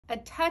A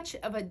touch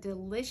of a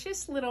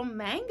delicious little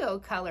mango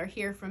color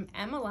here from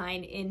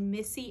Emmeline in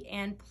Missy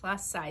and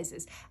plus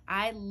sizes.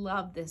 I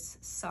love this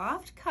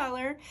soft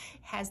color,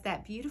 has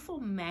that beautiful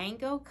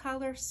mango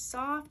color,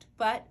 soft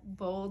but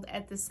bold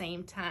at the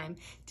same time.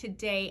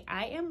 Today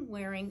I am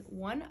wearing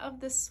one of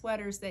the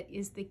sweaters that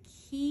is the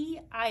key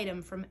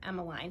item from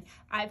Emmeline.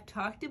 I've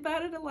talked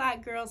about it a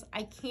lot, girls.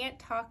 I can't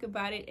talk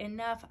about it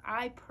enough.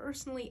 I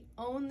personally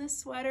own this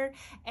sweater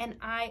and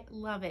I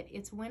love it.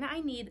 It's when I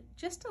need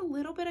just a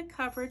little bit of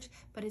coverage,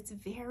 but it's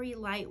very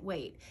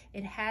lightweight.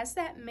 It has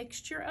that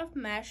mixture of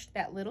mesh,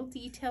 that little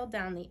detail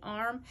down the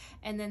arm,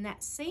 and then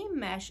that same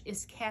mesh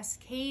is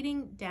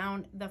cascading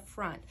down the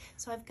front.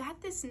 So I've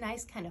got this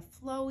nice kind of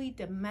flowy,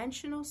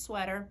 dimensional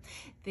sweater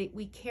that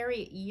we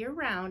carry it year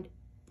round,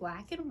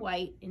 black and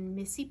white in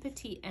Missy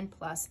Petite and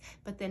Plus,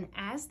 but then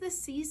as the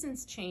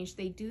seasons change,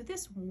 they do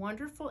this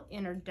wonderful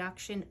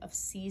introduction of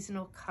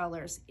seasonal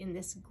colors in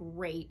this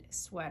great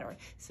sweater.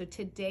 So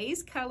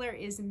today's color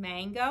is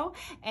mango,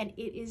 and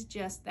it is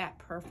just that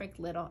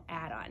perfect little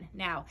add-on.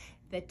 Now,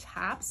 the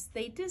tops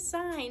they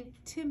design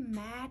to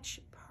match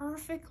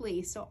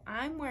perfectly. So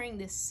I'm wearing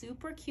this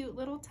super cute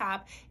little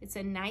top. It's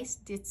a nice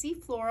ditzy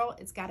floral.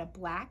 It's got a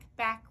black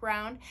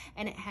background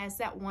and it has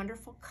that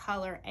wonderful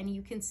color, and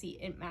you can see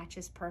it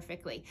matches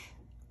perfectly.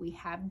 We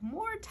have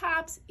more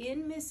tops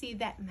in Missy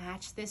that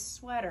match this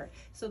sweater.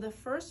 So the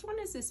first one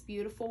is this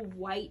beautiful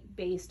white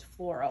based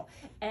floral,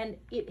 and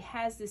it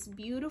has this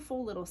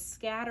beautiful little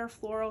scatter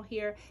floral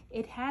here.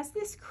 It has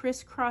this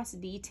crisscross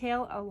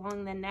detail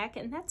along the neck,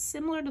 and that's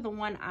similar to the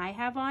one I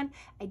have on.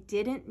 I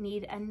didn't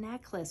need a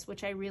necklace,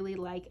 which I really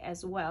like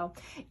as well.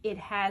 It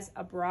has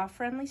a bra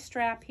friendly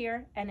strap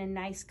here and a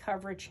nice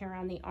coverage here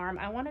on the arm.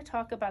 I want to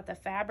talk about the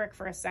fabric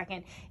for a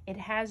second. It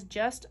has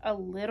just a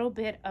little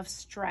bit of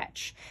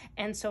stretch,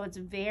 and so it's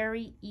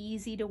very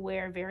easy to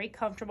wear, very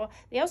comfortable.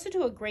 They also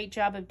do a great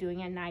job of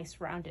doing a nice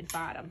rounded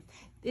bottom.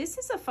 This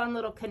is a fun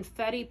little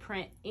confetti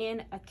print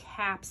in a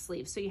cap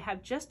sleeve. So you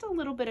have just a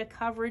little bit of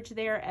coverage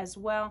there as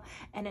well,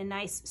 and a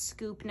nice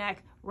scoop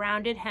neck,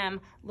 rounded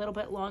hem, a little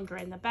bit longer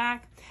in the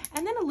back,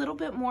 and then a little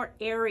bit more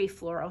airy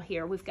floral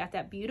here. We've got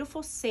that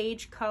beautiful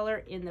sage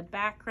color in the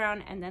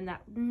background, and then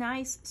that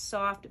nice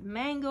soft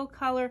mango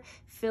color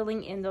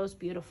filling in those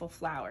beautiful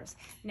flowers.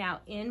 Now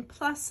in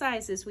plus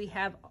sizes, we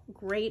have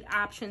great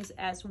options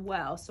as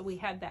well. So we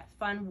have that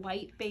fun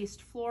white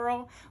based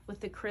floral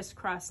with the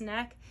crisscross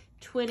neck.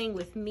 Twinning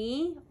with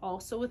me,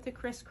 also with the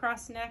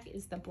crisscross neck,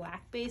 is the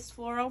black base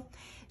floral.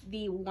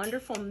 The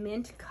wonderful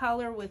mint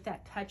color with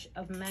that touch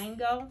of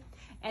mango.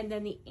 And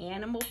then the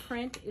animal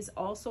print is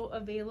also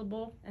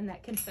available, and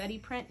that confetti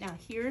print. Now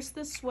here's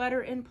the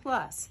sweater in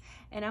plus,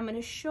 and I'm going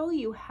to show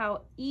you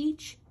how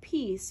each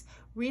piece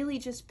really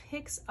just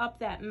picks up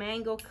that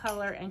mango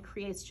color and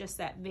creates just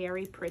that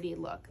very pretty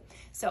look.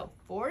 So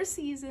 4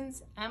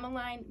 seasons,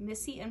 Emmeline,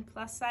 Missy, and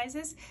plus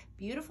sizes,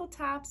 beautiful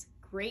tops,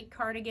 great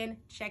cardigan.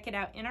 Check it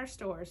out in our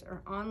stores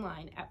or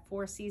online at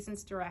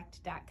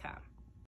fourseasonsdirect.com.